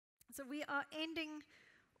So we are ending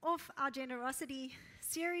off our generosity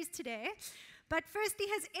series today. But firstly,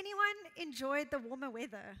 has anyone enjoyed the warmer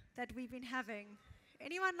weather that we've been having?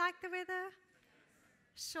 Anyone like the weather?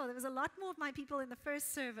 Sure, there was a lot more of my people in the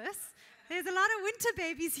first service. There's a lot of winter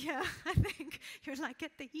babies here, I think. You're like,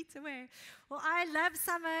 get the heat away. Well, I love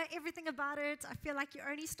summer, everything about it. I feel like you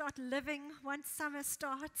only start living once summer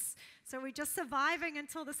starts. So we're just surviving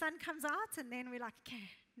until the sun comes out, and then we're like, okay,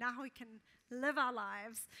 now we can live our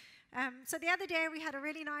lives. So the other day, we had a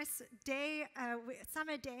really nice day,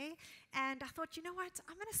 summer day, and I thought, you know what?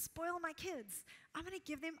 I'm going to spoil my kids. I'm going to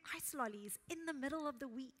give them ice lollies in the middle of the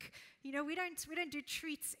week. You know, we don't do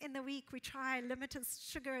treats in the week. We try limit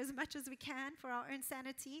sugar as much as we can for our own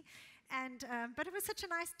sanity. And but it was such a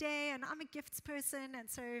nice day, and I'm a gifts person, and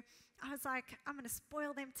so I was like, I'm going to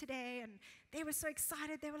spoil them today. And they were so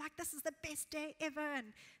excited. They were like, this is the best day ever.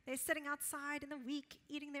 And they're sitting outside in the week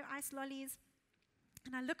eating their ice lollies.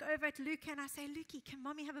 And I look over at Luca and I say, Lukey, can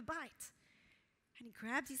mommy have a bite? And he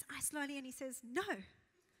grabs his ice lolly and he says, no,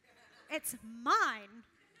 it's mine.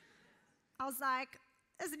 I was like,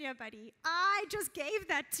 isn't your buddy? I just gave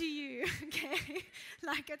that to you, okay?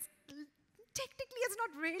 Like technically it's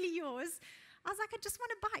not really yours. I was like, I just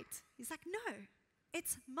want a bite. He's like, no,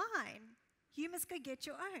 it's mine. You must go get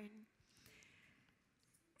your own.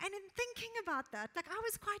 And in thinking about that, like I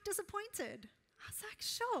was quite disappointed. I was like,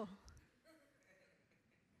 sure.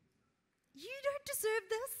 You don't deserve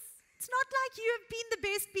this. It's not like you have been the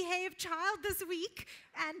best behaved child this week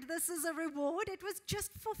and this is a reward. It was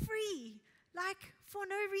just for free, like for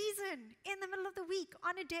no reason, in the middle of the week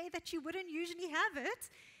on a day that you wouldn't usually have it.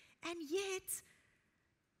 And yet,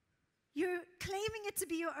 you're claiming it to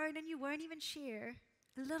be your own and you won't even share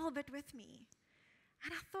a little bit with me.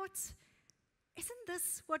 And I thought, isn't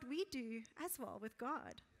this what we do as well with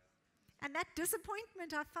God? And that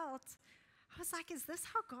disappointment I felt, I was like, is this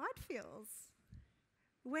how God feels?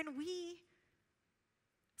 When we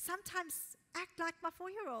sometimes act like my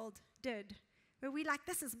 4-year-old did, where we like,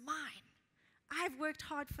 this is mine. I've worked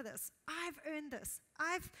hard for this. I've earned this.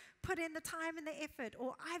 I've put in the time and the effort,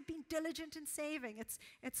 or I've been diligent in saving.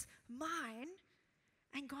 It's mine.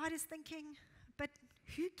 And God is thinking, but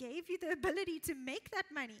who gave you the ability to make that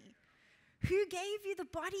money? Who gave you the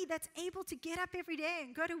body that's able to get up every day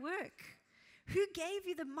and go to work? Who gave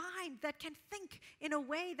you the mind that can think in a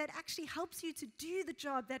way that actually helps you to do the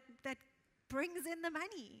job that brings in the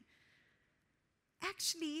money?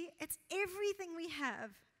 Actually, it's everything we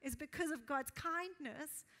have is because of God's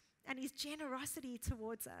kindness and His generosity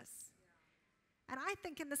towards us. And I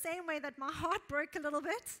think in the same way that my heart broke a little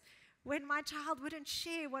bit when my child wouldn't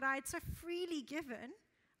share what I had so freely given,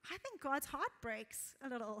 I think God's heart breaks a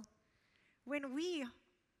little when we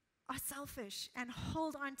are selfish and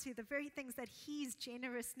hold on to the very things that He's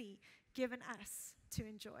generously given us to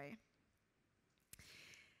enjoy.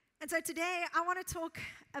 And so today I want to talk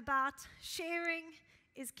about sharing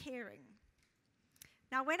is caring.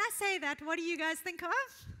 Now when I say that, what do you guys think of?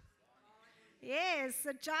 Yes,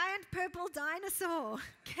 a giant purple dinosaur,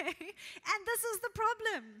 okay? And this is the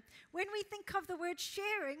problem. When we think of the word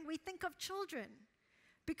sharing, we think of children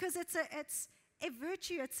because it's a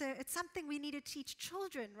virtue, it's something we need to teach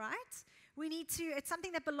children, right? It's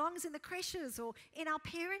something that belongs in the creches or in our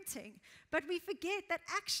parenting. But we forget that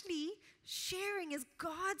actually sharing is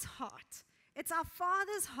God's heart. It's our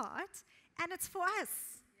Father's heart, and it's for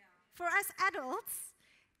us adults,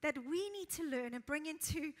 that we need to learn and bring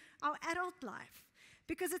into our adult life.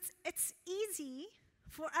 Because it's easy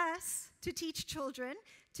for us to teach children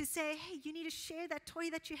to say, hey, you need to share that toy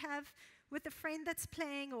that you have with a friend that's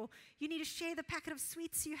playing, or you need to share the packet of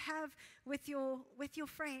sweets you have with your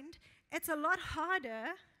friend. It's a lot harder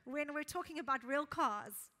when we're talking about real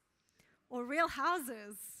cars or real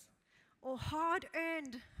houses or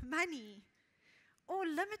hard-earned money or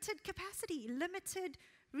limited capacity, limited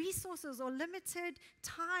resources or limited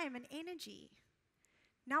time and energy.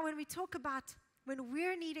 Now, when we talk about when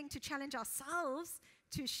we're needing to challenge ourselves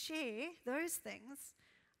to share those things,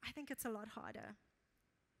 I think it's a lot harder.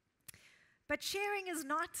 But sharing is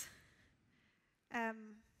not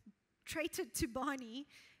traded to Barney.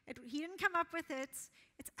 He didn't come up with it.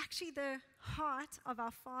 It's actually the heart of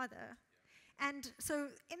our Father. And so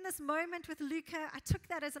in this moment with Luca, I took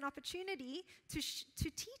that as an opportunity to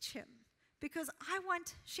teach him. Because I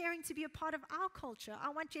want sharing to be a part of our culture. I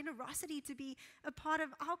want generosity to be a part of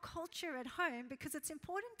our culture at home because it's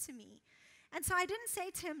important to me. And so I didn't say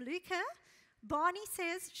to him, Luca, Barney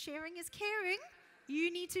says sharing is caring.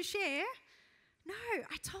 You need to share. No,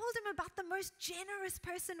 I told him about the most generous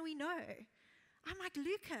person we know. I'm like,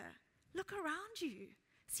 Luca, look around you.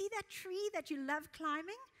 See that tree that you love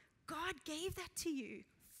climbing? God gave that to you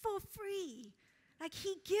for free. Like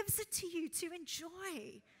he gives it to you to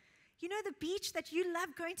enjoy. You know the beach that you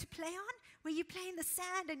love going to play on, where you play in the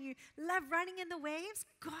sand and you love running in the waves?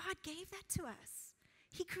 God gave that to us.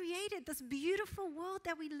 He created this beautiful world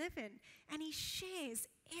that we live in, and he shares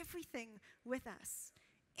everything with us.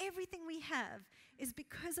 Everything we have is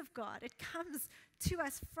because of God. It comes to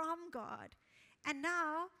us from God. And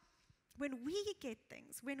now, when we get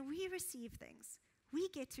things, when we receive things, we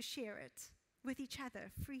get to share it with each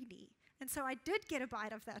other freely. And so I did get a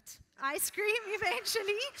bite of that ice cream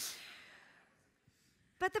eventually.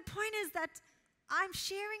 But the point is that I'm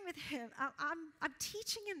sharing with him. I'm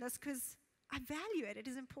teaching him this because I value it. It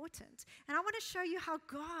is important. And I want to show you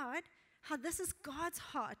how this is God's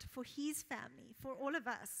heart for his family, for all of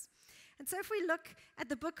us. And so if we look at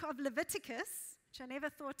the book of Leviticus, which I never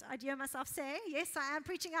thought I'd hear myself say, yes, I am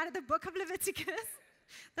preaching out of the book of Leviticus.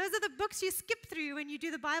 Those are the books you skip through when you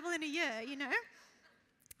do the Bible in a year, you know.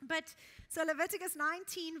 But so Leviticus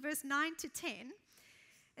 19, verse 9 to 10,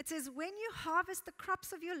 it says, when you harvest the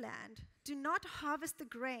crops of your land, do not harvest the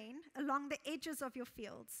grain along the edges of your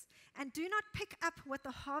fields, and do not pick up what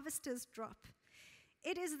the harvesters drop.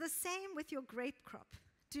 It is the same with your grape crop.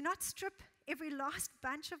 Do not strip every last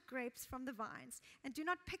bunch of grapes from the vines, and do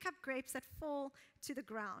not pick up grapes that fall to the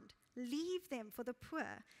ground. Leave them for the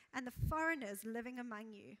poor and the foreigners living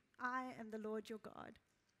among you. I am the Lord your God.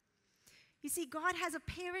 You see, God has a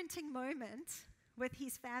parenting moment with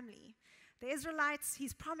his family. The Israelites,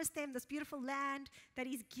 he's promised them this beautiful land that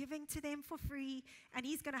he's giving to them for free, and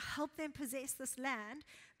he's going to help them possess this land.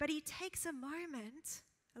 But he takes a moment,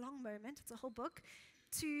 a long moment, it's a whole book,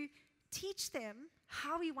 to teach them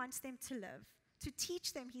how he wants them to live, to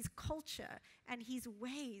teach them his culture and his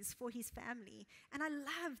ways for his family. And I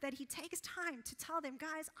love that he takes time to tell them,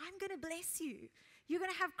 guys, I'm going to bless you. You're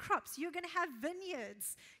going to have crops. You're going to have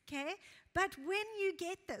vineyards, okay? But when you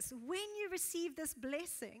get this, when you receive this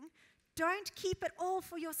blessing, don't keep it all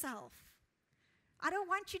for yourself. I don't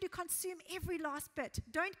want you to consume every last bit.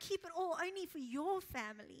 Don't keep it all only for your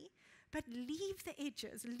family, but leave the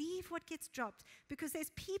edges, leave what gets dropped, because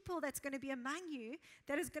there's people that's going to be among you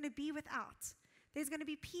that is going to be without. There's going to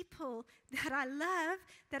be people that I love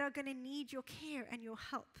that are going to need your care and your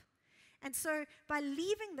help. And so by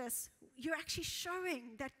leaving this, you're actually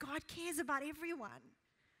showing that God cares about everyone.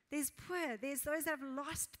 There's poor, there's those that have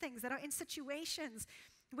lost things, that are in situations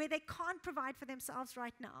where they can't provide for themselves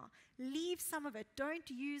right now. Leave some of it. Don't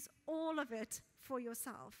use all of it for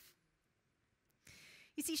yourself.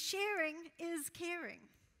 You see, sharing is caring.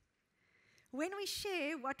 When we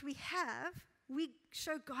share what we have, we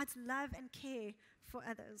show God's love and care for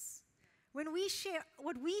others. When we share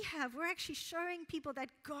what we have, we're actually showing people that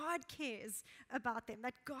God cares about them,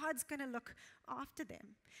 that God's going to look after them.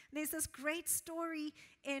 And there's this great story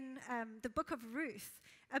in the book of Ruth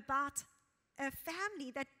about a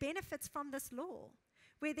family that benefits from this law,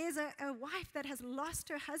 where there's a wife that has lost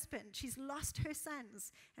her husband, she's lost her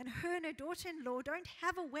sons, and her daughter-in-law don't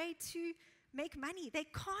have a way to make money. They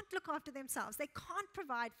can't look after themselves. They can't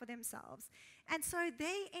provide for themselves. And so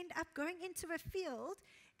they end up going into a field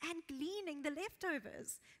and gleaning the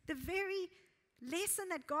leftovers. The very lesson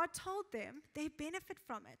that God told them, they benefit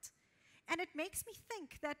from it. And it makes me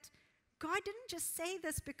think that God didn't just say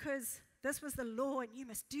this because this was the law and you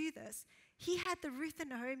must do this. He had the Ruth and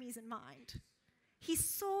Naomi's in mind. He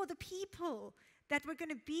saw the people that were going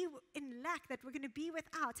to be in lack, that were going to be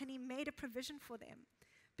without, and he made a provision for them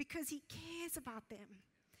because he cares about them.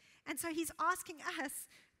 And so he's asking us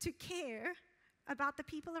to care about the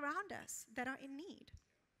people around us that are in need.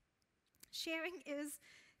 Sharing is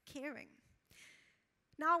caring.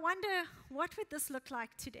 Now I wonder, what would this look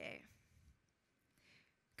like today?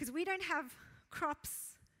 Because we don't have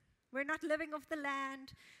crops. We're not living off the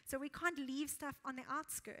land, so we can't leave stuff on the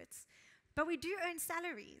outskirts. But we do earn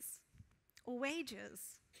salaries, or wages,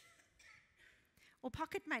 or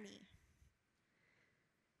pocket money.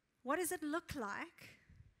 What does it look like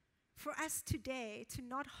for us today to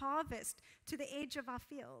not harvest to the edge of our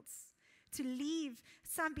fields, to leave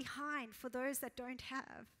some behind for those that don't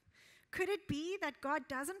have? Could it be that God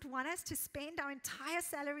doesn't want us to spend our entire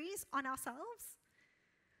salaries on ourselves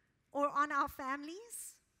or on our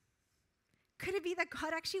families? Could it be that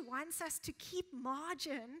God actually wants us to keep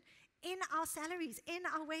margin in our salaries, in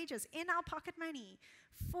our wages, in our pocket money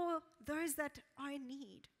for those that are in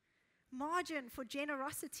need? Margin for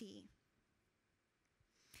generosity.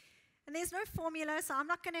 And there's no formula, so I'm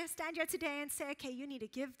not going to stand here today and say, okay, you need to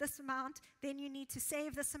give this amount, then you need to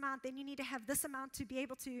save this amount, then you need to have this amount to be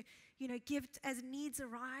able to, give as needs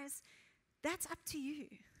arise. That's up to you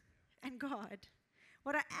and God.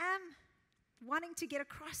 What I am wanting to get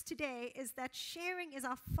across today is that sharing is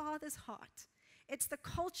our Father's heart. It's the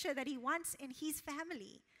culture that He wants in His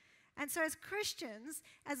family. And so as Christians,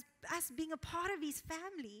 as us being a part of His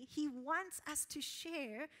family, He wants us to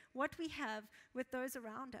share what we have with those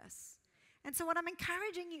around us. And so what I'm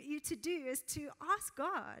encouraging you to do is to ask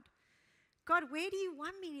God, God, where do you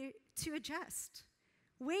want me to adjust?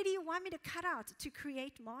 Where do you want me to cut out to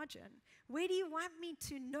create margin? Where do you want me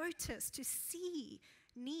to notice, to see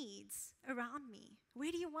needs around me?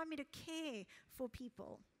 Where do you want me to care for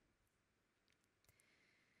people?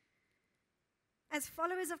 As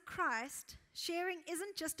followers of Christ, sharing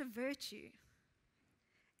isn't just a virtue.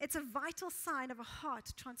 It's a vital sign of a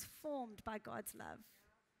heart transformed by God's love.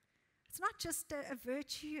 It's not just a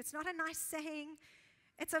virtue. It's not a nice saying.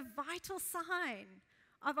 It's a vital sign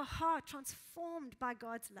of a heart transformed by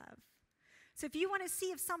God's love. So if you want to see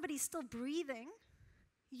if somebody's still breathing,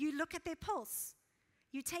 you look at their pulse.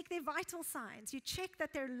 You take their vital signs. You check that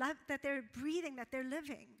they're breathing, that they're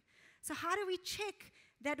living. So how do we check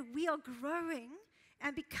that we are growing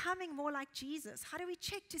and becoming more like Jesus? How do we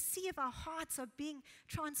check to see if our hearts are being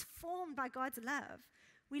transformed by God's love?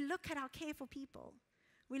 We look at our care for people.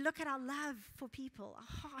 We look at our love for people,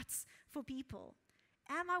 our hearts for people.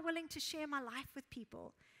 Am I willing to share my life with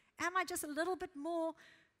people? Am I just a little bit more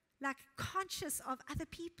conscious of other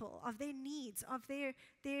people, of their needs, of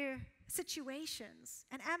their situations?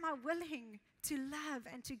 And am I willing to love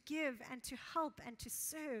and to give and to help and to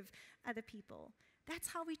serve other people? That's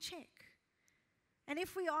how we check. And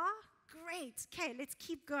if we are, great. Okay, let's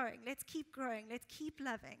keep going. Let's keep growing. Let's keep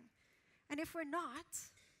loving. And if we're not,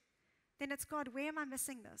 then it's God, where am I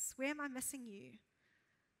missing this? Where am I missing you?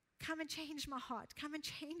 Come and change my heart. Come and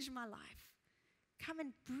change my life. Come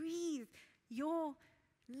and breathe your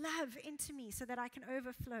love into me so that I can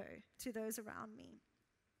overflow to those around me.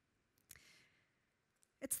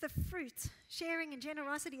 It's the fruit. Sharing and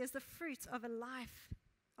generosity is the fruit of a life,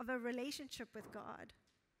 of a relationship with God.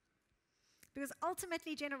 Because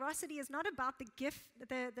ultimately, generosity is not about the gift,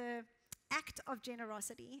 the act of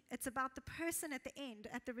generosity. It's about the person at the end,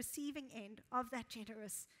 at the receiving end of that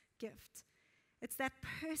generous gift. It's that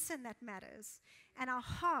person that matters. And our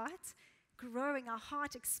heart growing, our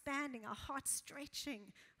heart expanding, our heart stretching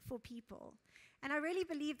for people. And I really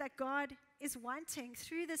believe that God is wanting,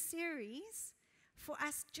 through this series, for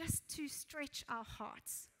us just to stretch our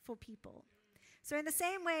hearts for people. So in the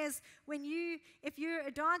same way as if you're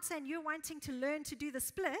a dancer and you're wanting to learn to do the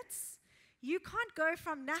splits, you can't go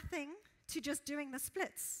from nothing to just doing the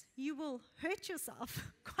splits. You will hurt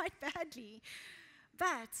yourself quite badly.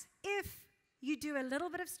 But if you do a little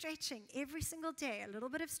bit of stretching every single day, a little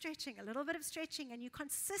bit of stretching, and you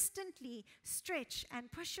consistently stretch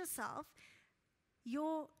and push yourself,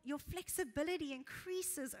 your flexibility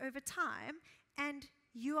increases over time, and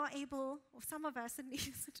you are able, or some of us at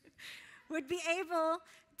least, would be able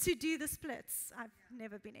to do the splits. I've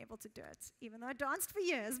never been able to do it, even though I danced for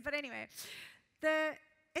years. But anyway,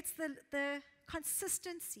 it's the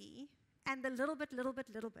consistency and the little bit.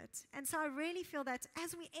 And so I really feel that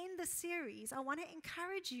as we end the series, I want to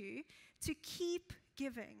encourage you to keep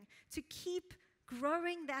giving, to keep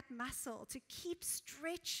growing that muscle, to keep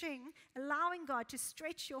stretching, allowing God to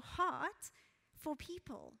stretch your heart for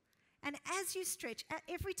people. And as you stretch,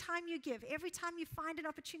 every time you give, every time you find an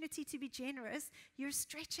opportunity to be generous, you're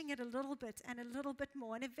stretching it a little bit and a little bit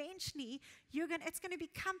more. And eventually, it's going to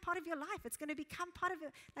become part of your life. It's going to become part of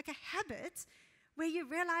a habit where you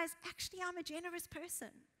realize, actually, I'm a generous person.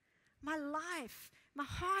 My life, my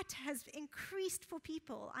heart has increased for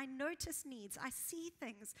people. I notice needs. I see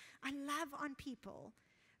things. I love on people.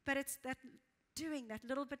 But it's that doing that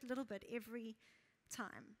little bit every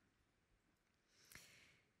time.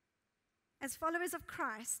 As followers of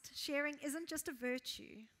Christ, sharing isn't just a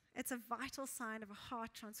virtue. It's a vital sign of a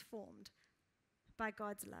heart transformed by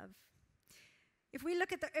God's love. If we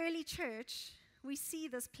look at the early church, we see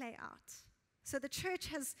this play out. So the church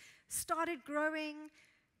has started growing.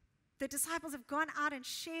 The disciples have gone out and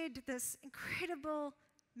shared this incredible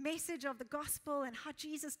message of the gospel and how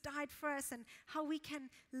Jesus died for us and how we can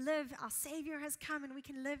live. Our Savior has come and we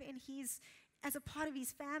can live in as a part of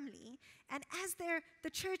His family. And as the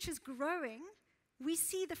church is growing, we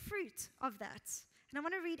see the fruit of that. And I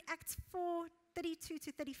want to read Acts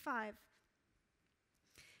 4:32-35.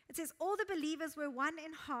 It says, all the believers were one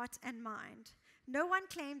in heart and mind. No one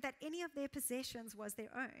claimed that any of their possessions was their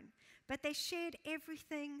own, but they shared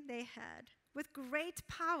everything they had. With great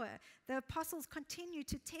power, the apostles continued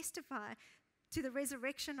to testify to the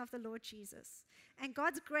resurrection of the Lord Jesus. And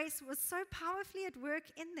God's grace was so powerfully at work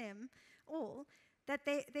in them all that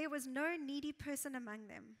there was no needy person among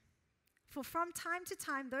them. For from time to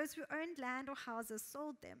time, those who owned land or houses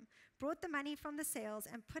sold them, brought the money from the sales,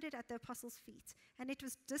 and put it at the apostles' feet, and it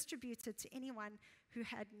was distributed to anyone who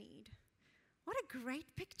had need. What a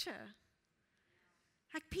great picture.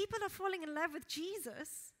 Like, people are falling in love with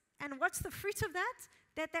Jesus, and what's the fruit of that?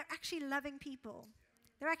 That they're actually loving people.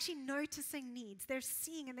 They're actually noticing needs. They're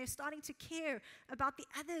seeing and they're starting to care about the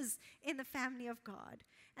others in the family of God.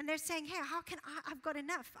 And they're saying, hey, how can I've got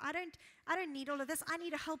enough. I don't need all of this. I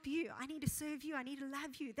need to help you. I need to serve you. I need to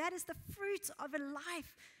love you. That is the fruit of a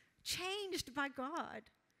life changed by God.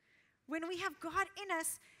 When we have God in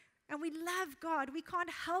us and we love God, we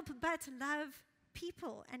can't help but love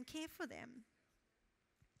people and care for them.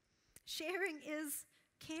 Sharing is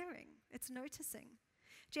caring. It's noticing.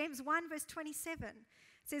 James 1 verse 27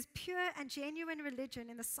 says, pure and genuine religion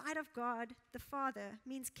in the sight of God the Father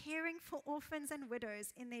means caring for orphans and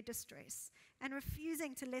widows in their distress and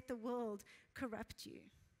refusing to let the world corrupt you.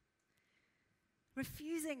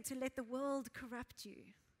 Refusing to let the world corrupt you.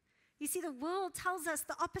 You see, the world tells us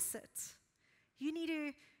the opposite. You need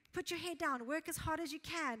to put your head down, work as hard as you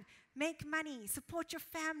can, make money, support your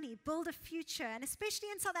family, build a future. And especially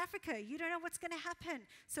in South Africa, you don't know what's going to happen.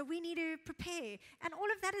 So we need to prepare. And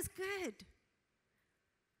all of that is good.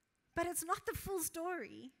 But it's not the full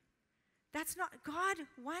story. That's not, God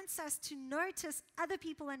wants us to notice other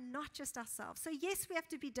people and not just ourselves. So yes, we have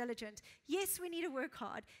to be diligent. Yes, we need to work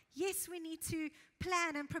hard. Yes, we need to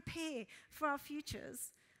plan and prepare for our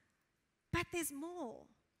futures. But there's more.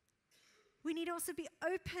 We need to also be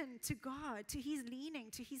open to God, to His leaning,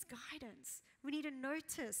 to His guidance. We need to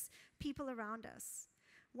notice people around us.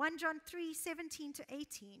 1 John 3:17 to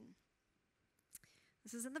 18.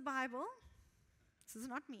 This is in the Bible. This is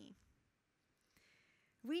not me.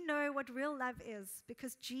 We know what real love is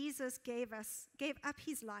because Jesus gave up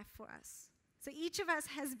His life for us. So each of us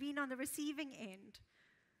has been on the receiving end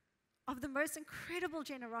of the most incredible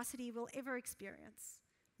generosity we'll ever experience.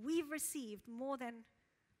 We've received more than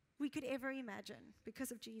we could ever imagine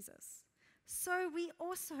because of Jesus. So we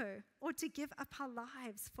also ought to give up our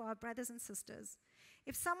lives for our brothers and sisters.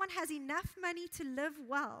 If someone has enough money to live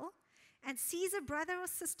well and sees a brother or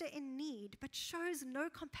sister in need but shows no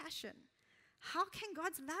compassion, how can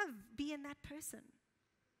God's love be in that person?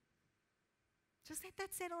 Just let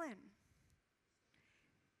that settle in.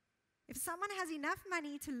 If someone has enough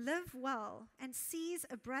money to live well and sees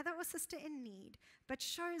a brother or sister in need but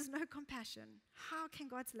shows no compassion, how can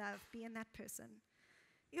God's love be in that person?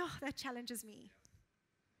 That challenges me.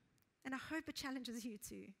 And I hope it challenges you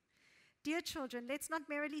too. Dear children, let's not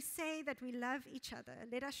merely say that we love each other.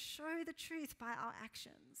 Let us show the truth by our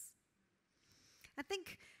actions. I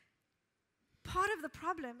think part of the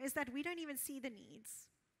problem is that we don't even see the needs.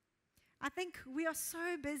 I think we are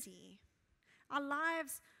so busy. Our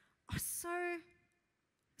lives are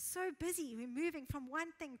so busy. We're moving from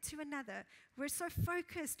one thing to another. We're so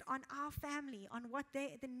focused on our family, on what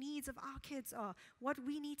the needs of our kids are, what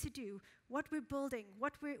we need to do, what we're building,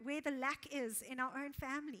 where the lack is in our own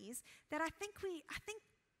families, that I think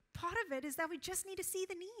part of it is that we just need to see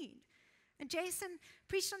the need. And Jason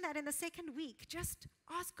preached on that in the second week. Just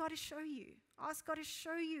ask God to show you. Ask God to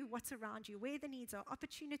show you what's around you, where the needs are,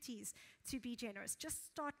 opportunities to be generous. Just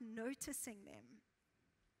start noticing them.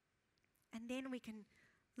 And then we can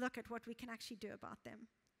look at what we can actually do about them.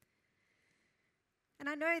 And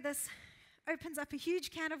I know this opens up a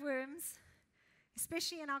huge can of worms,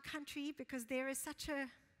 especially in our country, because there is such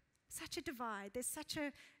a divide. There's such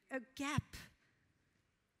a gap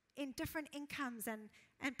in different incomes and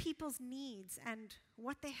people's needs and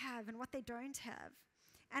what they have and what they don't have.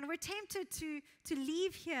 And we're tempted to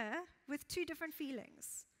leave here with two different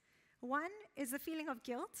feelings. One is the feeling of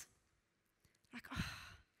guilt, like,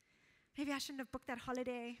 maybe I shouldn't have booked that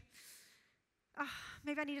holiday.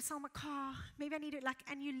 Maybe I need to sell my car. Maybe I need to,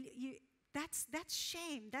 that's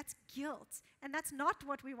shame, that's guilt. And that's not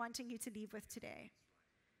what we're wanting you to leave with today.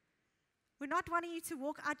 We're not wanting you to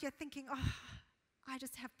walk out here thinking, I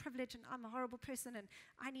just have privilege and I'm a horrible person and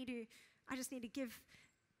I just need to give.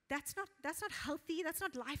 That's not healthy, that's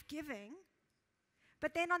not life-giving.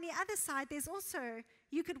 But then on the other side, there's also,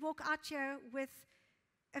 you could walk out here with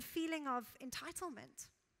a feeling of entitlement.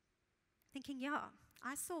 Thinking,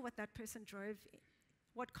 I saw what that person drove,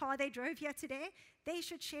 what car they drove here today. They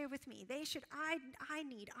should share with me.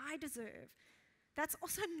 I deserve. That's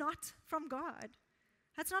also not from God.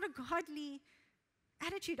 That's not a godly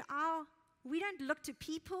attitude. We don't look to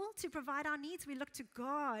people to provide our needs. We look to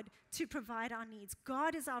God to provide our needs.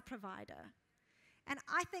 God is our provider. And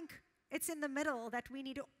I think it's in the middle that we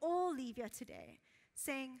need to all leave here today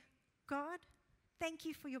saying, God, thank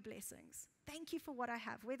you for your blessings. Thank you for what I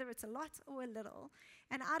have, whether it's a lot or a little.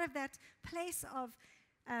 And out of that place of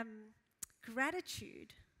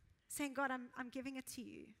gratitude, saying, God, I'm giving it to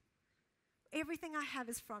you. Everything I have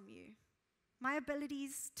is from you. My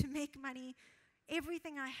abilities to make money,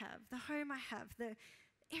 everything I have, the home I have,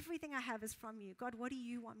 everything I have is from you. God, what do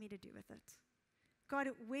you want me to do with it? God,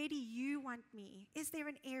 where do you want me? Is there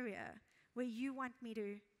an area where you want me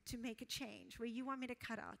to make a change, where you want me to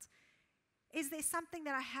cut out? Is there something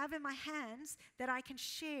that I have in my hands that I can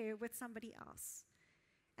share with somebody else?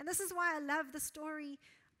 And this is why I love the story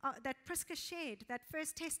that Priska shared, that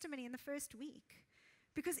first testimony in the first week.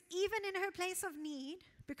 Because even in her place of need,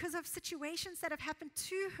 because of situations that have happened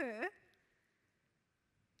to her,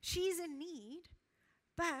 she's in need,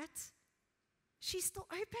 but she's still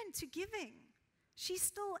open to giving. She's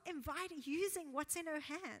still using what's in her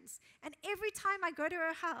hands. And every time I go to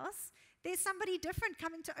her house, there's somebody different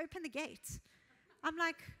coming to open the gate. I'm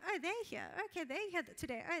like, oh, they're here. Okay, they're here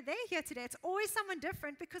today. Oh, they're here today. It's always someone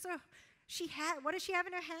different because what does she have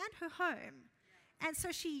in her hand? Her home. And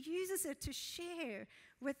so she uses it to share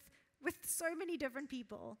with so many different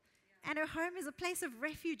people. And her home is a place of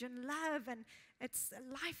refuge and love, and it's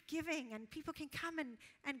life-giving, and people can come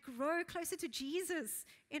and grow closer to Jesus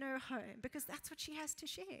in her home because that's what she has to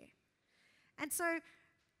share. And so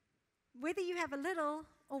whether you have a little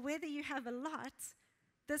or whether you have a lot,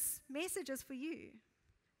 this message is for you,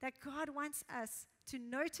 that God wants us to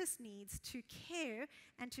notice needs, to care,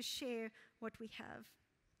 and to share what we have.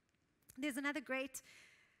 There's another great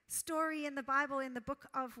story in the Bible, in the book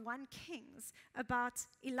of 1 Kings, about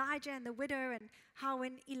Elijah and the widow, and how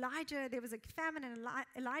when there was a famine and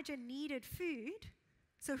Elijah needed food.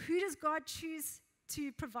 So who does God choose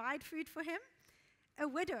to provide food for him? A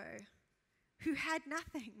widow who had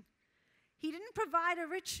nothing. He didn't provide a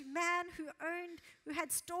rich man who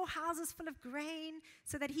had storehouses full of grain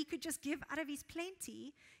so that he could just give out of his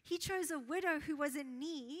plenty. He chose a widow who was in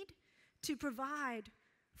need to provide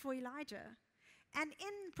for Elijah. And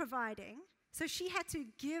in providing, so she had to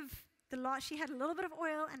give she had a little bit of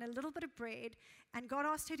oil and a little bit of bread, and God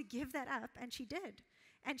asked her to give that up, and she did.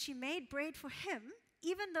 And she made bread for him,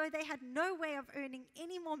 even though they had no way of earning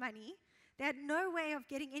any more money, they had no way of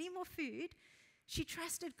getting any more food. She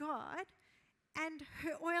trusted God, and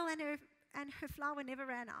her oil and her flour never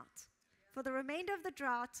ran out. For the remainder of the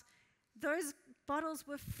drought, those bottles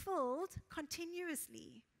were filled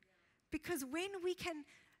continuously. Because when we can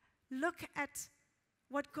look at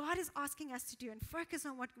what God is asking us to do and focus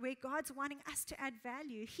on where God's wanting us to add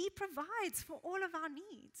value, He provides for all of our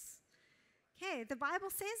needs. Okay, the Bible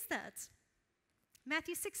says that.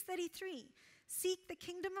 Matthew 6:33, seek the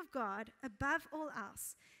kingdom of God above all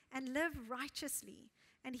else and live righteously,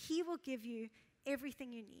 and He will give you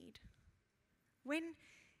everything you need. When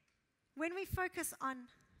we focus on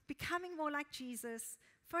becoming more like Jesus,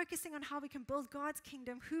 focusing on how we can build God's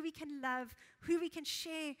kingdom, who we can love, who we can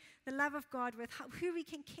share the love of God with, who we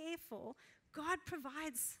can care for, God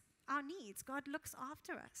provides our needs. God looks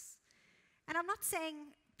after us. And I'm not saying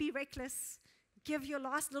be reckless, give your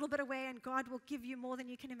last little bit away, and God will give you more than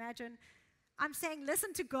you can imagine. I'm saying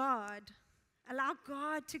listen to God. Allow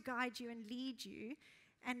God to guide you and lead you,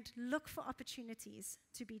 and look for opportunities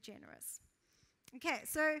to be generous. Okay,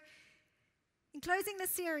 so in closing the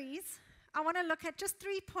series, I want to look at just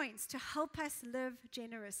 3 points to help us live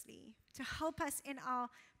generously, to help us in our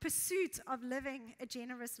pursuit of living a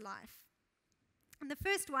generous life. And the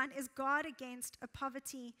first one is guard against a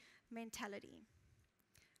poverty mentality.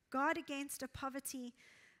 Guard against a poverty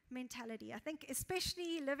mentality. I think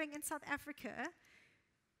especially living in South Africa,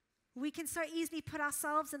 we can so easily put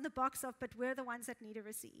ourselves in the box of, but we're the ones that need to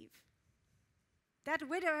receive. That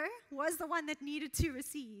widow was the one that needed to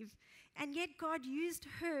receive. And yet God used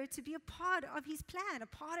her to be a part of His plan, a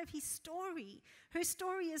part of His story. Her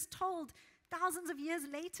story is told thousands of years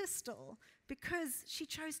later still, because she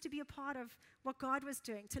chose to be a part of what God was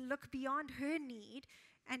doing, to look beyond her need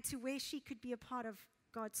and to where she could be a part of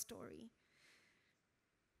God's story.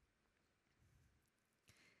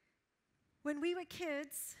 When we were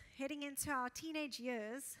kids, heading into our teenage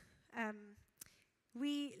years,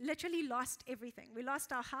 we literally lost everything. We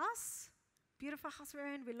lost our house, beautiful house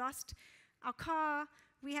we're in. We lost our car.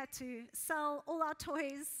 We had to sell all our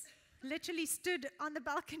toys, literally stood on the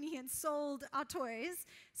balcony and sold our toys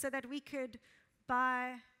so that we could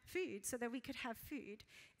buy food, so that we could have food.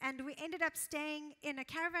 And we ended up staying in a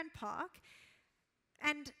caravan park,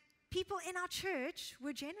 and people in our church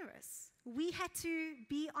were generous. We had to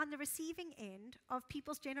be on the receiving end of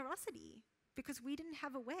people's generosity because we didn't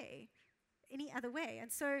have any other way.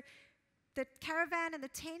 And so the caravan and the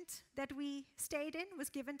tent that we stayed in was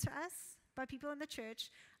given to us. by people in the church.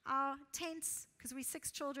 Our tents, because we're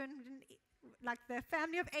 6 children, we didn't, like the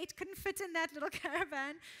family of 8 couldn't fit in that little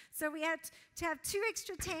caravan. So we had to have 2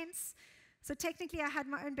 extra tents. So technically I had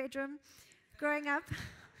my own bedroom growing up.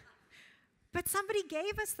 But somebody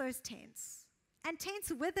gave us those tents. And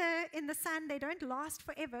tents wither in the sun. They don't last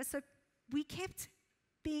forever. So we kept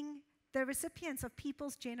being the recipients of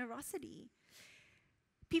people's generosity.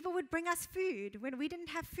 People would bring us food. When we didn't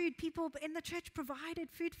have food, people in the church provided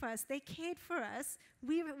food for us. They cared for us.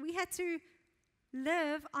 We had to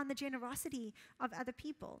live on the generosity of other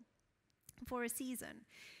people for a season.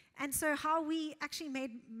 And so how we actually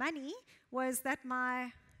made money was that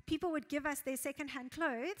people would give us their second-hand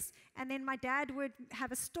clothes, and then my dad would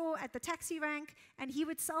have a store at the taxi rank, and he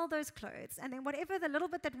would sell those clothes. And then whatever the little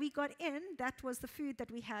bit that we got in, that was the food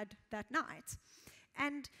that we had that night.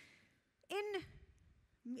 And in,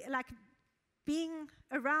 like, being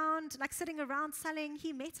around, like sitting around selling,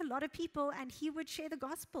 he met a lot of people, and he would share the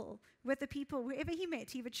gospel with the people. Wherever he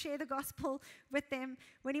met, he would share the gospel with them.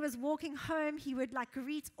 When he was walking home, he would like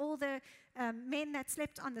greet all the men that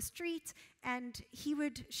slept on the street, and he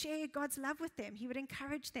would share God's love with them. He would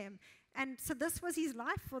encourage them. And so this was his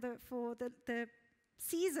life for the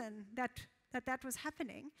season that was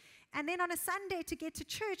happening. And then on a Sunday to get to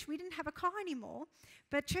church, we didn't have a car anymore,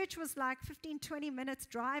 but church was like 15, 20 minutes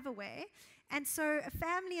drive away. And so a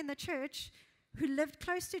family in the church who lived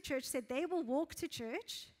close to church said they will walk to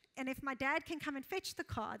church, and if my dad can come and fetch the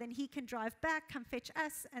car, then he can drive back, come fetch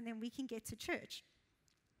us, and then we can get to church.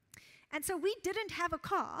 And so we didn't have a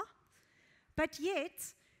car, but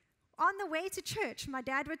yet on the way to church, my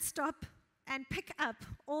dad would stop and pick up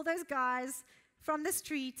all those guys from the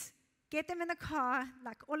street, get them in the car,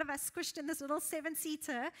 like all of us squished in this little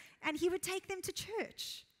 7-seater, and he would take them to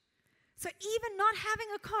church. So even not having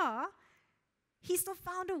a car, he still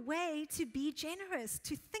found a way to be generous,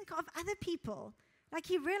 to think of other people. Like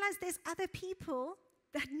he realized there's other people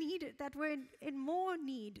that were in more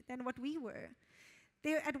need than what we were.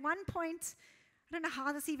 There, at one point, I don't know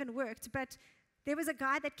how this even worked, but there was a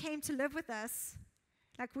guy that came to live with us.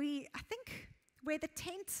 I think where the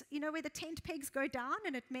tent, where the tent pegs go down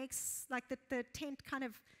and it makes, like the tent kind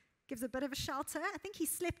of gives a bit of a shelter. I think he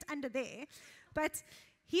slept under there. But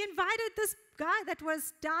he invited this guy that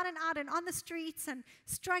was down and out and on the streets and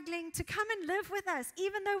struggling to come and live with us,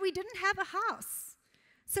 even though we didn't have a house.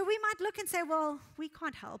 So we might look and say, well, we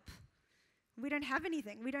can't help. We don't have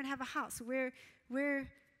anything. We don't have a house. We're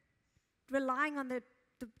relying on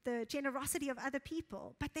the generosity of other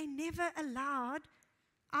people. But they never allowed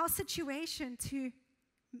our situation to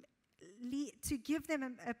give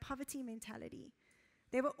them a poverty mentality.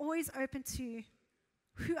 They were always open to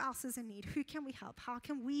who else is in need, who can we help, how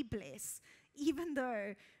can we bless, even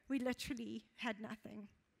though we literally had nothing.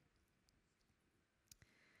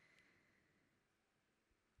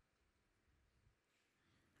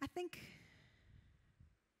 I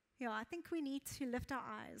think we need to lift our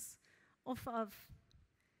eyes off of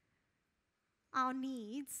our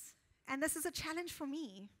needs. And this is a challenge for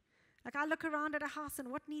me. Like I look around at a house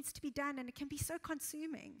and what needs to be done, and it can be so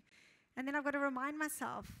consuming. And then I've got to remind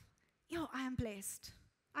myself, I am blessed.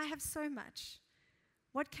 I have so much.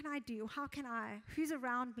 What can I do? How can I? Who's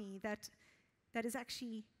around me that is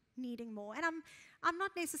actually needing more? And I'm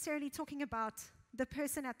not necessarily talking about the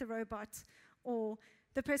person at the robot or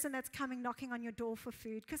the person that's coming knocking on your door for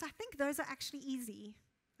food, because I think those are actually easy.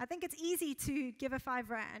 I think it's easy to give a 5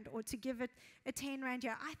 rand or to give it a 10 rand.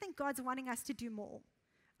 Yeah, I think God's wanting us to do more.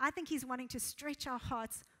 I think he's wanting to stretch our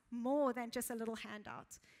hearts more than just a little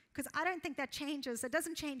handout, because I don't think that changes. It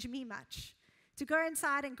doesn't change me much. To go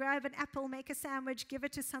inside and grab an apple, make a sandwich, give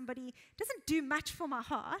it to somebody, doesn't do much for my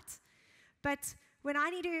heart. But when I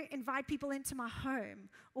need to invite people into my home,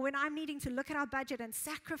 or when I'm needing to look at our budget and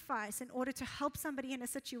sacrifice in order to help somebody in a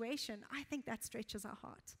situation, I think that stretches our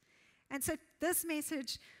heart. And so this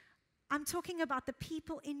message, I'm talking about the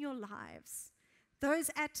people in your lives, those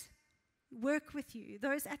at work with you,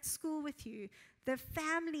 those at school with you, the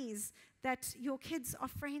families that your kids are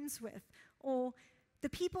friends with, or the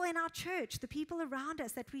people in our church, the people around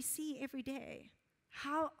us that we see every day.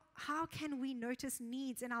 How can we notice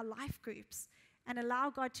needs in our life groups and allow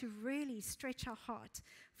God to really stretch our heart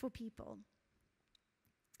for people?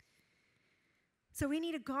 So we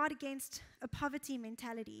need to guard against a poverty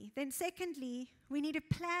mentality. Then secondly, we need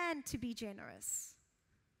a plan to be generous.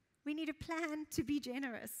 We need a plan to be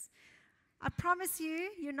generous. I promise you,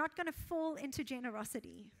 you're not going to fall into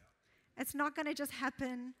generosity. It's not going to just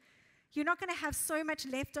happen. You're not going to have so much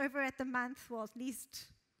left over at the month. Well, at least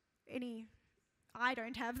I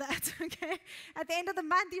don't have that, okay? At the end of the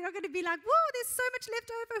month, you're not going to be like, whoa, there's so much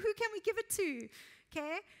left over. Who can we give it to?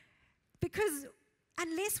 Okay? Because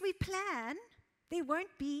unless we plan, there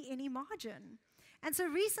won't be any margin. And so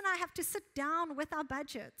Reese and I have to sit down with our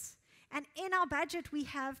budgets. And in our budget, we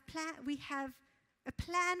have a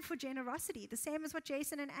plan for generosity, the same as what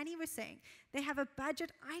Jason and Annie were saying. They have a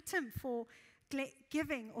budget item for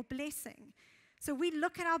giving or blessing. So we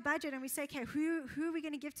look at our budget and we say, okay, who are we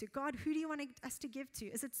going to give to? God, who do you want us to give to?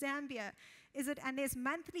 Is it Zambia? And there's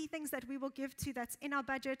monthly things that we will give to that's in our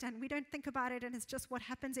budget, and we don't think about it, and it's just what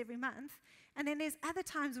happens every month. And then there's other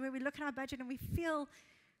times where we look at our budget and we feel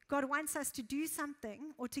God wants us to do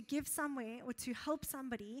something or to give somewhere or to help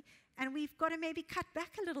somebody, and we've got to maybe cut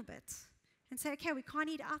back a little bit and say, okay, we can't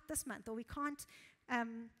eat out this month, or we can't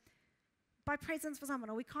buy presents for someone,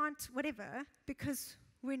 or we can't whatever, because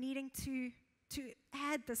we're needing to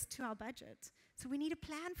add this to our budget. So we need a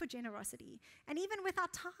plan for generosity. And even with our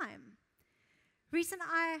time. Reese and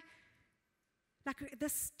I, like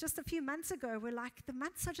this just a few months ago, we're like, the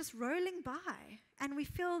months are just rolling by, and we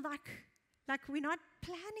feel like we're not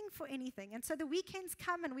planning for anything. And so the weekends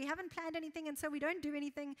come and we haven't planned anything, and so we don't do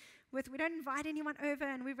anything we don't invite anyone over,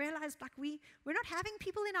 and we realized like we're not having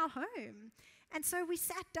people in our home. And so we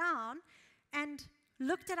sat down and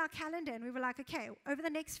looked at our calendar, and we were like, okay, over the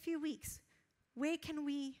next few weeks, where can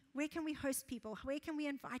we host people? Where can we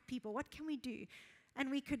invite people? What can we do? And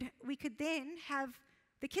we could then have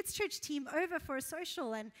the kids' church team over for a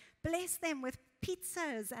social and bless them with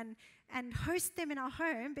pizzas and host them in our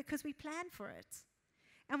home because we planned for it.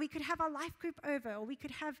 And we could have our life group over, or we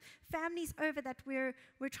could have families over that we're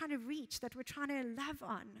trying to reach, that we're trying to love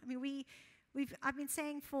on. I mean, I've been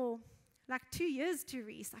saying for like 2 years to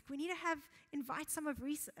Reese, like we need to invite some of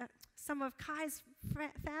Kai's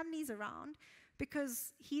families around,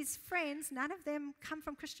 because his friends, none of them come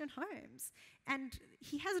from Christian homes. And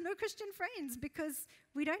he has no Christian friends because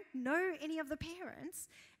we don't know any of the parents.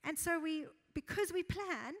 And so because we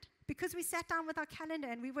planned, because we sat down with our calendar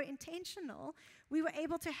and we were intentional, we were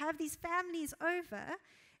able to have these families over.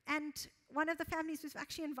 And one of the families was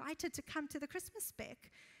actually invited to come to the Christmas spec.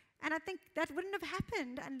 And I think that wouldn't have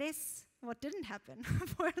happened didn't happen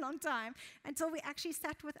for a long time, until we actually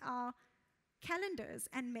sat with our calendars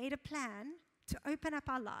and made a plan to open up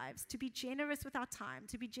our lives, to be generous with our time,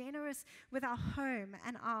 to be generous with our home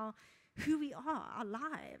and who we are, our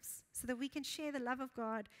lives, so that we can share the love of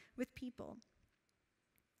God with people.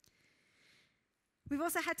 We've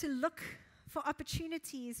also had to look for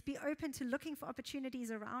opportunities, be open to looking for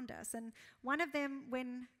opportunities around us. And one of them,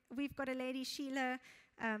 when we've got a lady, Sheila,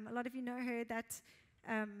 a lot of you know her, that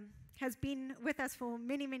has been with us for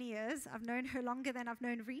many, many years. I've known her longer than I've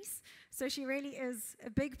known Reese. So she really is a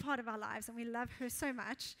big part of our lives, and we love her so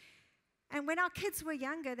much. And when our kids were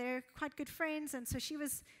younger, they're quite good friends, and so she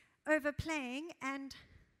was over playing, and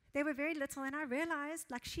they were very little, and I realized,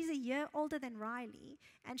 like, she's a year older than Riley,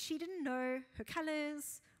 and she didn't know her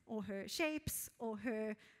colors or her shapes or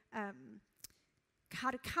her how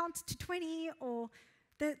to count to 20, or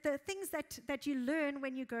the things that you learn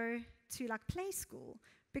when you go to like play school,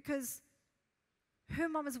 because her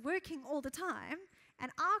mom is working all the time,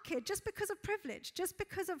 and our kid, just because of privilege, just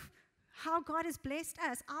because of how God has blessed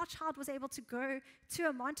us, our child was able to go to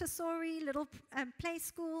a Montessori little play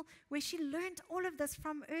school where she learned all of this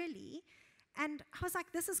from early. And I was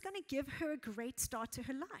like, this is going to give her a great start to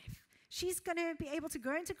her life. She's going to be able to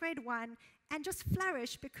go into grade 1 and just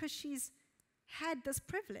flourish because she's had this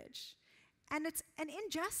privilege. And it's an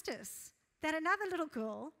injustice that another little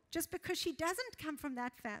girl, just because she doesn't come from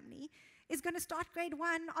that family, is going to start grade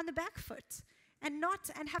 1 on the back foot and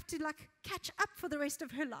have to like catch up for the rest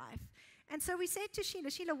of her life. And so we said to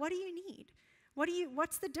Sheila, what do you need?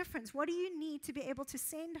 What's the difference? What do you need to be able to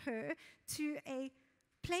send her to a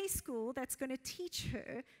play school that's going to teach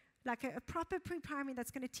her, like a proper pre-primary, that's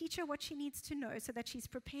going to teach her what she needs to know so that she's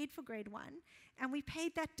prepared for grade 1? And we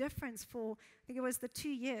paid that difference for, I think it was the 2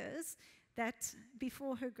 years that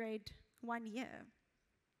before her grade 1 year.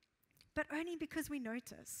 But only because we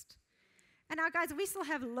noticed. And now, guys, we still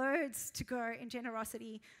have loads to go in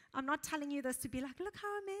generosity. I'm not telling you this to be like, look how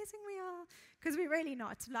amazing we are, because we're really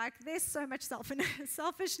not. Like, there's so much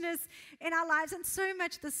selfishness in our lives, and so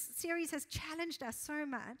much. This series has challenged us so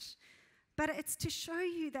much. But it's to show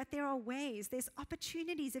you that there are ways, there's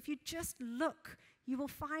opportunities. If you just look, you will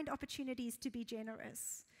find opportunities to be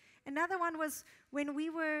generous. Another one was when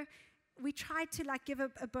we tried to like give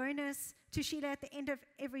a bonus to Sheila at the end of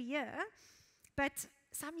every year, but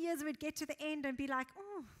some years we'd get to the end and be like,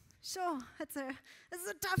 oh, sure, this is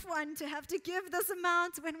a tough one to have to give this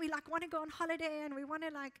amount when we like want to go on holiday and we want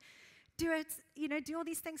to like do it, do all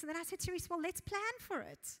these things. And then I said to Reese, well, let's plan for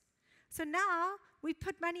it. So now we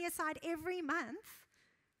put money aside every month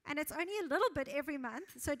And it's only a little bit every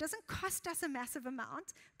month, so it doesn't cost us a massive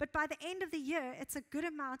amount. But by the end of the year, it's a good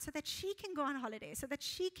amount so that she can go on holiday, so that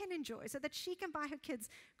she can enjoy, so that she can buy her kids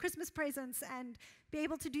Christmas presents and be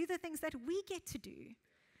able to do the things that we get to do.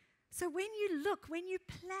 So when you look, when you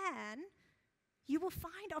plan, you will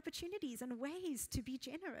find opportunities and ways to be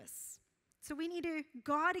generous. So we need to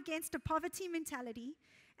guard against a poverty mentality,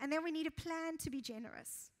 and then we need a plan to be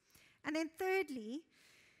generous. And then thirdly,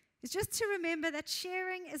 is just to remember that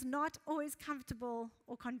sharing is not always comfortable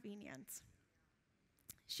or convenient.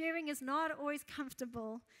 Sharing is not always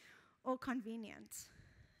comfortable or convenient.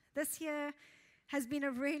 This year has been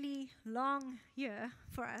a really long year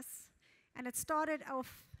for us, and it started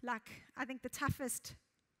off like, I think, the toughest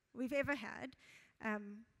we've ever had.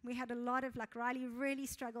 We had a lot of, Riley really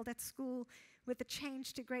struggled at school with the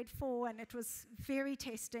change to grade 4, and it was very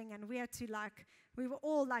testing, and we had to, we were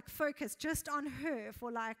all, focused just on her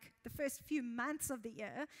for, the first few months of the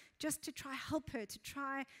year, just to try help her, to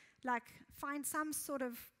try, find some sort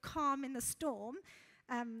of calm in the storm.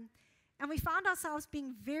 And we found ourselves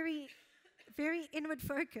being very, very inward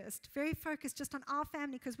focused, very focused just on our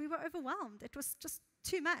family because we were overwhelmed. It was just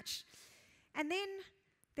too much. And then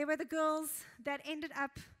there were the girls that ended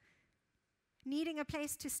up needing a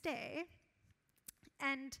place to stay,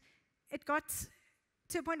 and it got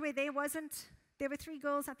to a point where there were 3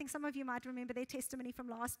 girls. I think some of you might remember their testimony from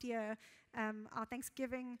last year, our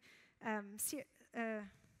Thanksgiving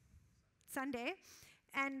Sunday,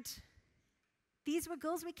 and these were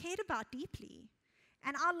girls we cared about deeply.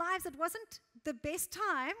 And our lives, it wasn't the best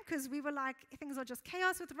time because we were things are just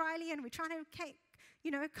chaos with Riley, and we're trying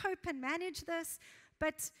to cope and manage this.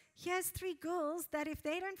 But here's 3 girls that if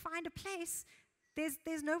they don't find a place,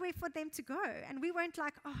 there's nowhere for them to go. And we weren't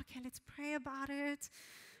okay, let's pray about it.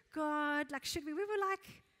 God, should we? We were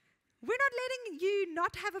we're not letting you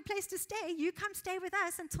not have a place to stay. You come stay with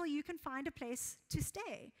us until you can find a place to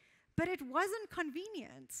stay. But it wasn't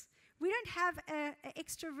convenient. We don't have an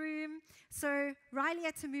extra room, so Riley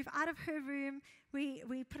had to move out of her room.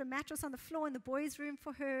 We put a mattress on the floor in the boys' room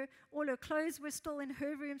for her. All her clothes were still in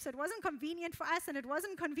her room, so it wasn't convenient for us, and it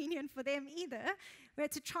wasn't convenient for them either. We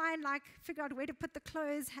had to try and figure out where to put the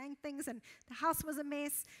clothes, hang things, and the house was a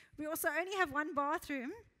mess. We also only have 1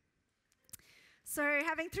 bathroom, so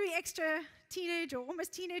having 3 extra teenage or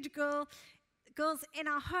almost teenage girls in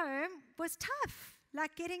our home was tough.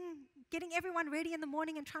 Getting everyone ready in the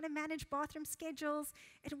morning and trying to manage bathroom schedules,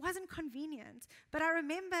 it wasn't convenient. But I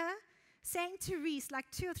remember saying to Reese,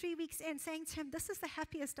 2 or 3 weeks in, saying to him, this is the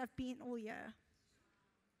happiest I've been all year.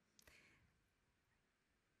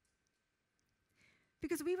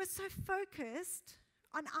 Because we were so focused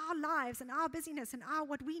on our lives and our busyness and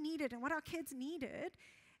what we needed and what our kids needed.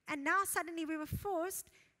 And now suddenly we were forced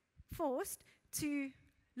to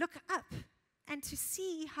look up and to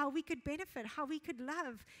see how we could benefit, how we could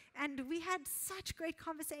love. And we had such great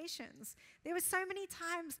conversations. There were so many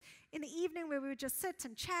times in the evening where we would just sit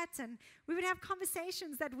and chat, and we would have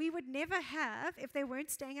conversations that we would never have if they weren't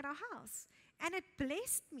staying at our house. And it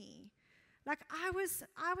blessed me. I was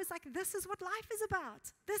this is what life is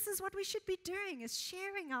about. This is what we should be doing, is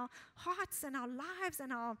sharing our hearts and our lives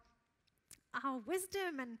and our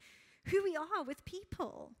wisdom and who we are with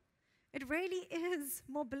people. It really is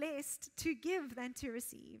more blessed to give than to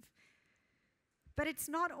receive. But it's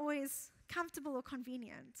not always comfortable or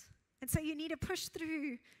convenient. And so you need to push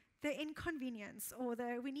through the inconvenience, or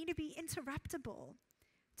we need to be interruptible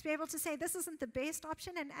to be able to say this isn't the best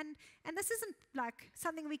option, and this isn't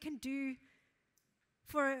something we can do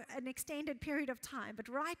for an extended period of time. But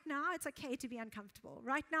right now, it's okay to be uncomfortable.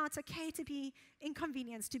 Right now, it's okay to be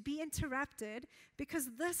inconvenienced, to be interrupted, because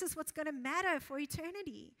this is what's going to matter for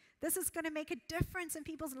eternity. This is going to make a difference in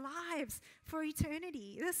people's lives for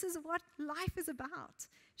eternity. This is what life is about,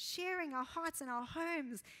 sharing our hearts and our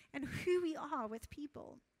homes and who we are with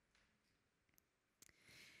people.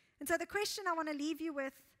 And so the question I want to leave you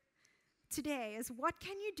with today is, what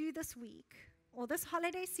can you do this week or this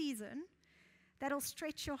holiday season that'll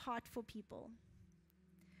stretch your heart for people?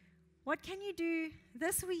 What can you do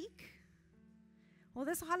this week or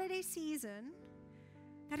this holiday season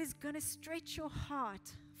that is going to stretch your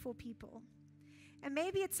heart for people? And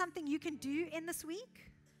maybe it's something you can do in this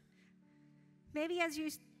week. Maybe as you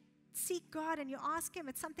seek God and you ask Him,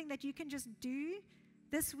 it's something that you can just do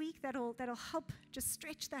this week that'll help just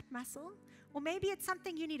stretch that muscle. Or maybe it's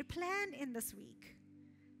something you need to plan in this week.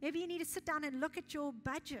 Maybe you need to sit down and look at your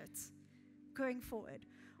budget going forward.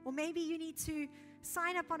 Or maybe you need to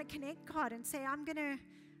sign up on a Connect card and say, I'm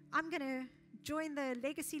gonna join the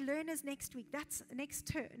Legacy Learners next week. That's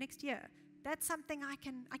next year. That's something I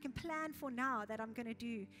can plan for now that I'm gonna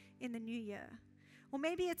do in the new year. Or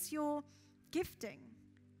maybe it's your gifting.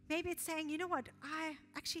 Maybe it's saying, you know what, I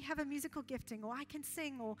actually have a musical gifting, or I can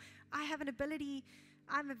sing, or I have an ability,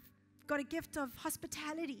 got a gift of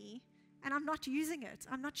hospitality, and I'm not using it.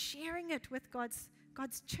 I'm not sharing it with God's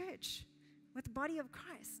church, with the body of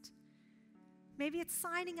Christ. Maybe it's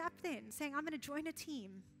signing up then, saying, I'm going to join a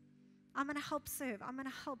team. I'm going to help serve. I'm going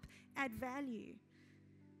to help add value.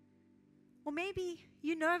 Or maybe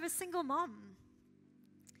you know of a single mom,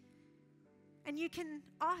 and you can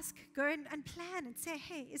ask, go and plan and say,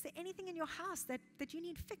 hey, is there anything in your house that you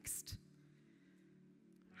need fixed?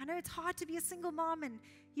 I know it's hard to be a single mom, and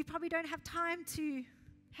you probably don't have time to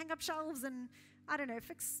hang up shelves and, I don't know,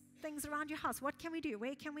 fix things around your house. What can we do?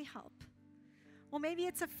 Where can we help? Or maybe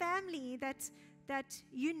it's a family that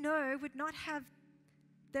you know would not have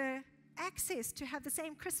the access to have the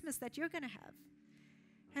same Christmas that you're going to have.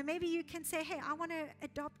 And maybe you can say, hey, I want to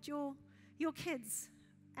adopt your kids,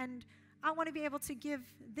 and I want to be able to give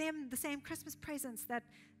them the same Christmas presents that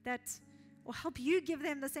or help you give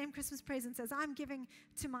them the same Christmas presents as I'm giving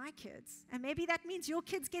to my kids. And maybe that means your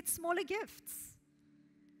kids get smaller gifts.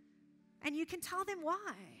 And you can tell them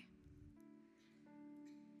why.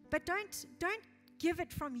 But don't give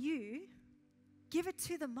it from you. Give it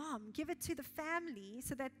to the mom. Give it to the family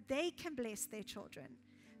so that they can bless their children.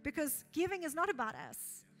 Because giving is not about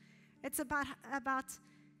us. It's about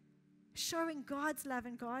showing God's love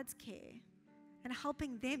and God's care and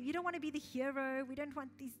helping them. You don't want to be the hero. We don't want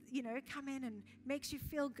these, come in and makes you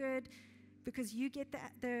feel good because you get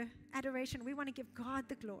the adoration. We want to give God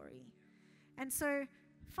the glory. And so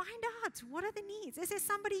find out, what are the needs? Is there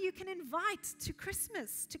somebody you can invite to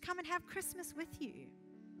Christmas to come and have Christmas with you?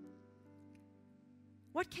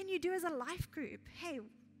 What can you do as a life group? Hey,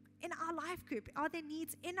 in our life group, are there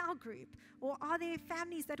needs in our group? Or are there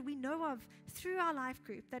families that we know of through our life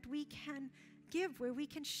group that we can give, where we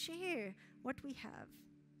can share what we have?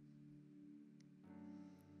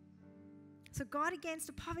 So guard against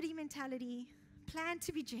a poverty mentality, plan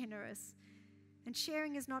to be generous, and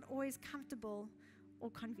sharing is not always comfortable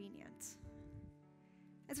or convenient.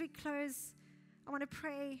 As we close, I want to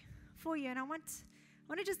pray for you, and I want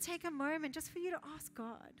to just take a moment just for you to ask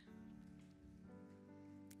God,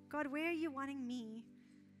 God, where are you wanting me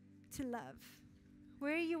to love?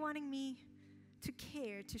 Where are you wanting me to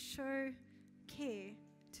care, to show care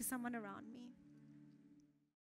to someone around me?